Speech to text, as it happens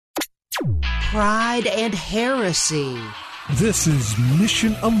Pride and Heresy. This is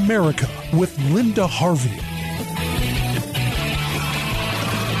Mission America with Linda Harvey.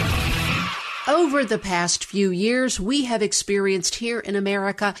 Over the past few years, we have experienced here in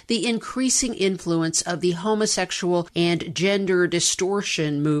America the increasing influence of the homosexual and gender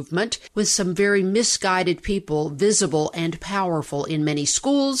distortion movement, with some very misguided people visible and powerful in many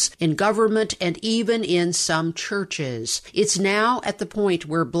schools, in government, and even in some churches. It's now at the point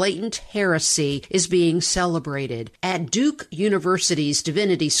where blatant heresy is being celebrated. At Duke University's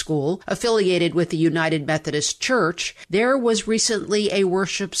Divinity School, affiliated with the United Methodist Church, there was recently a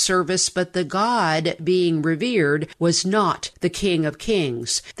worship service, but the God being revered was not the King of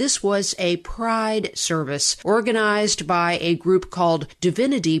Kings. This was a pride service organized by a group called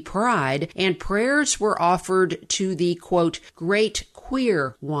Divinity Pride, and prayers were offered to the, quote, great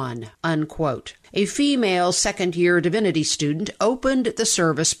queer one, unquote. A female second-year divinity student opened the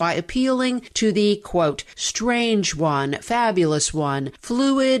service by appealing to the, quote, strange one, fabulous one,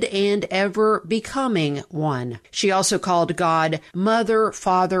 fluid and ever-becoming one. She also called God mother,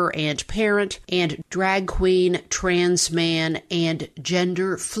 father, and parent, and drag queen, trans man, and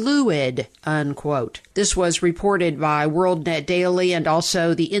gender fluid, unquote. This was reported by WorldNet Daily and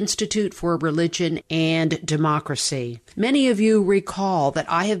also the Institute for Religion and Democracy. Many of you recall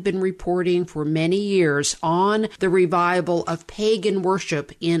that I have been reporting for many years on the revival of pagan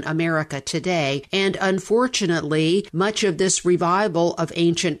worship in America today, and unfortunately, much of this revival of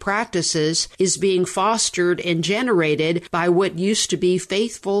ancient practices is being fostered and generated by what used to be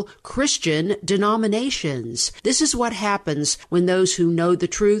faithful Christian denominations. This is what happens when those who know the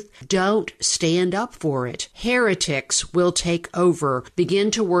truth don't stand up for it. Heretics will take over,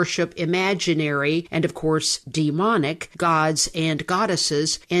 begin to worship imaginary and, of course, demonic gods and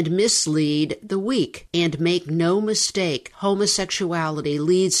goddesses, and mislead the weak. And make no mistake, homosexuality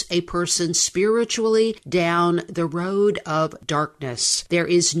leads a person spiritually down the road of darkness. There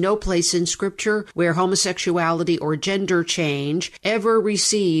is no place in Scripture where homosexuality or gender change ever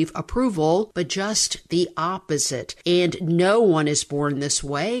receive approval, but just the opposite. And no one is born this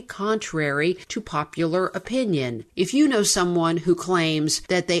way, contrary to popular opinion. If you know someone who claims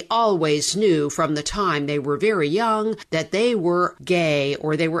that they always knew from the time they were very young that they were gay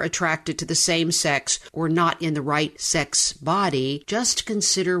or they were attracted to the same sex or not in the right sex body, just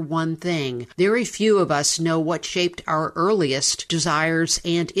consider one thing. Very few of us know what shaped our earliest desires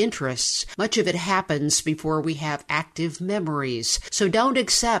and interests. Much of it happens before we have active memories. So don't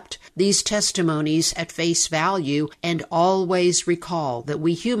accept these testimonies at face value, and always recall that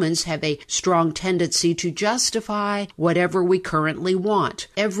we humans have a strong tendency to justify whatever we currently want.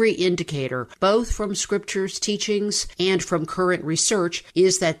 Every indicator, both from Scripture's teachings and from current research,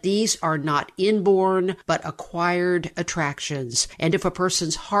 is that these are not inborn but acquired attractions. And if a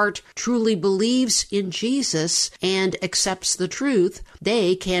person's heart truly believes in Jesus and accepts the truth,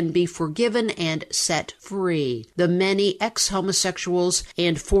 they can be forgiven and set free. The many ex-homosexuals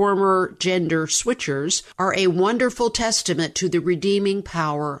and former gender switchers are a wonderful testament to the redeeming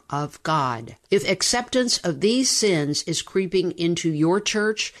power of God. If acceptance of these sins is creeping into your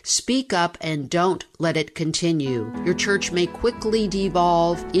church, speak up and don't let it continue. Your church may quickly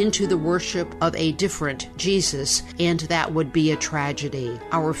devolve into the worship of a different Jesus, and that would be a tragedy.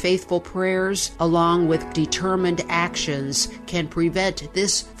 Our faithful prayers, along with determined actions, can prevent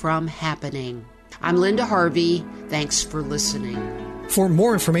this from happening. I'm Linda Harvey. Thanks for listening. For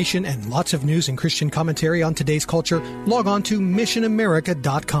more information and lots of news and Christian commentary on today's culture, log on to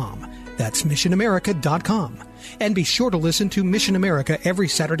missionamerica.com. That's missionamerica.com. And be sure to listen to Mission America every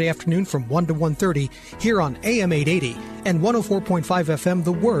Saturday afternoon from 1 to 1:30 here on AM 880 and 104.5 FM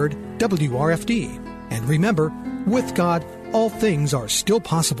The Word, WRFD. And remember, with God, all things are still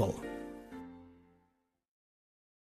possible.